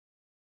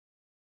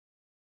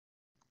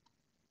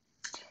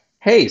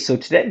Hey, so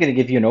today I'm going to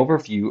give you an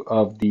overview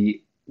of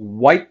the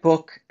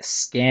Wipebook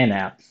scan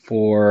app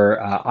for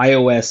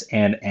iOS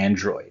and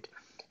Android.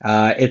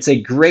 It's a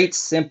great,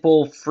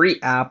 simple, free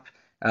app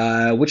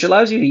which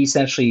allows you to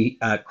essentially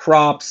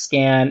crop,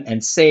 scan,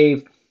 and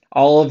save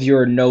all of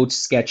your notes,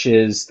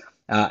 sketches,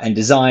 and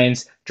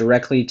designs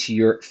directly to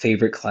your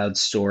favorite cloud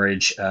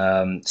storage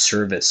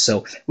service.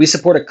 So we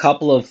support a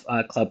couple of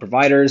cloud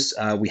providers.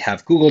 We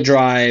have Google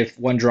Drive,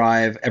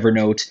 OneDrive,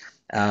 Evernote,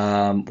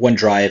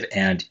 OneDrive,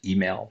 and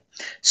email.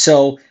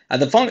 So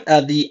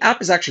the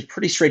app is actually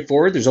pretty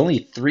straightforward. There's only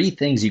three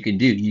things you can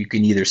do. You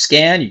can either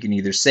scan, you can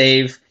either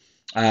save,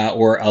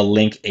 or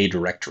link a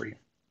directory.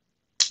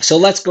 So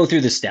let's go through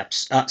the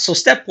steps. So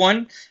step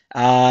one,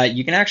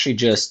 you can actually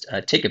just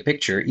take a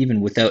picture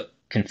even without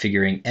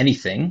configuring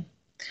anything.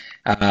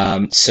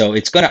 So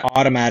it's going to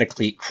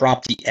automatically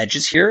crop the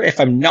edges here. If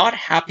I'm not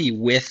happy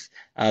with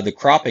the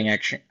cropping,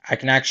 I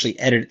can actually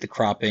edit the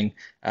cropping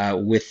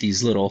with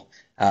these little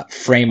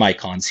frame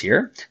icons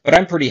here. But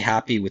I'm pretty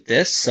happy with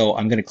this, so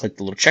I'm going to click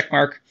the little check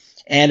mark,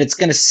 and it's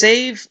going to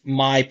save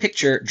my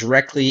picture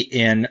directly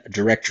in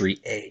directory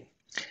A.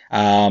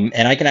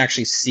 And I can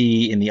actually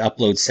see in the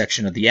upload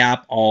section of the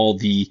app all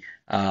the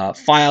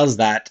files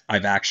that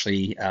I've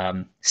actually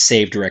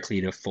saved directly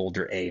to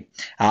folder A.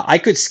 I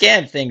could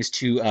scan things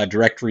to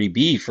directory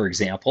B, for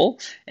example,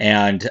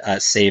 and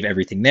save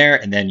everything there.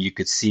 And then you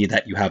could see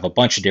that you have a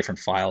bunch of different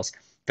files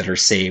that are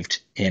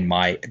saved in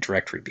my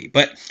directory B.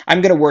 But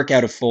I'm going to work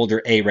out of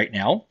folder A right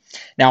now.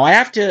 Now I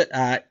have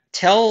to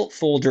tell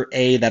folder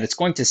A that it's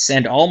going to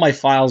send all my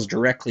files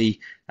directly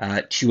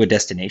to a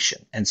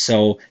destination. And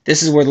so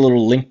this is where the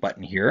little link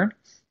button here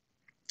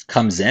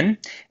comes in.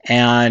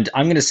 And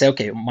I'm going to say,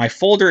 okay, my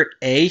folder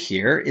A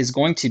here is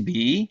going to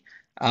be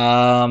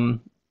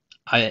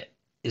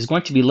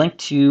linked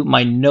to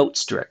my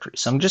notes directory.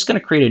 So I'm just going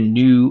to create a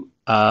new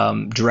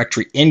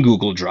directory in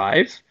Google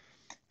Drive.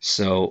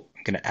 So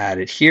I'm going to add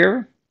it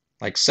here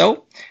like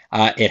so.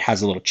 It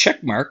has a little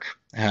check mark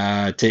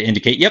to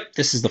indicate, yep,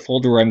 this is the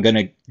folder where I'm going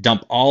to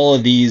dump all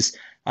of these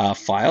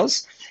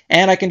files.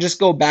 And I can just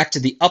go back to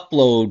the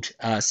upload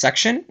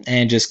section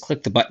and just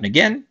click the button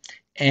again.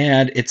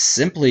 And it's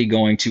simply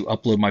going to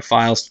upload my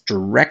files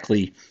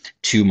directly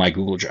to my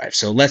Google Drive.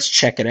 So let's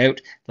check it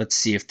out. Let's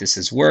see if this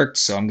has worked.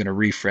 So I'm going to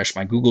refresh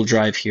my Google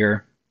Drive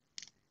here.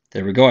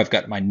 There we go. I've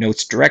got my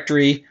notes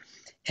directory,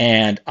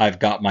 and I've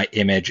got my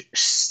image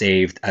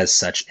saved as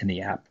such in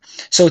the app.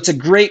 So it's a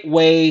great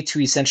way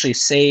to essentially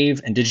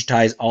save and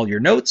digitize all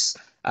your notes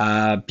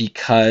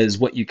because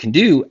what you can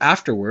do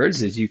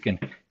afterwards is you can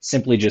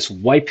simply just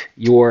wipe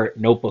your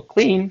notebook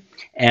clean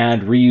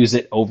and reuse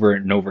it over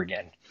and over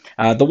again.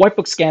 The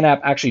Wipebook Scan app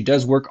actually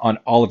does work on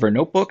all of our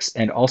notebooks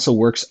and also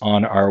works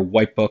on our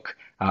Wipebook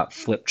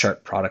flip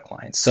chart product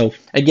line. So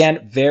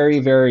again, very,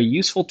 very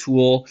useful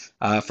tool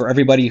for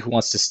everybody who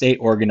wants to stay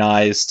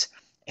organized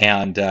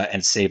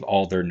and save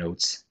all their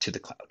notes to the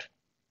cloud.